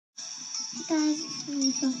guys, it's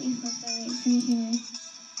me, Fluffy Fluffy here,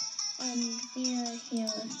 and we are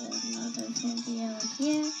here with another video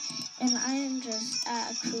here, and I am just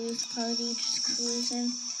at a cruise party, just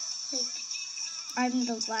cruising, like, I'm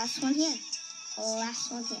the last one here,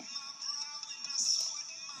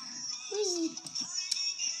 Whee!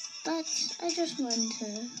 But I just wanted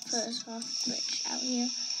to put a soft glitch out here.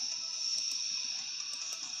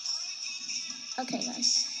 Okay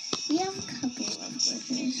guys, we have a couple of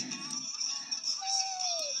glitches.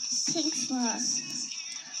 Pink sloth.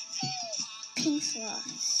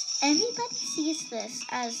 Everybody sees this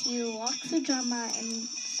as you walk through drama and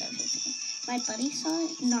stuff. My buddy saw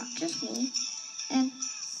it, not just me, and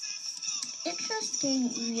it's just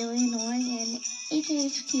getting really annoying, and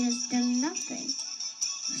HHQ has done nothing.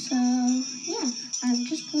 So yeah, I'm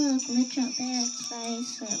just putting a glitch out there,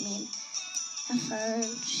 guys. Have fun,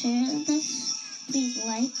 share this. Please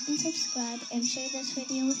like and subscribe and share this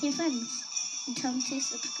video with your friends. And tell them to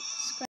subscribe.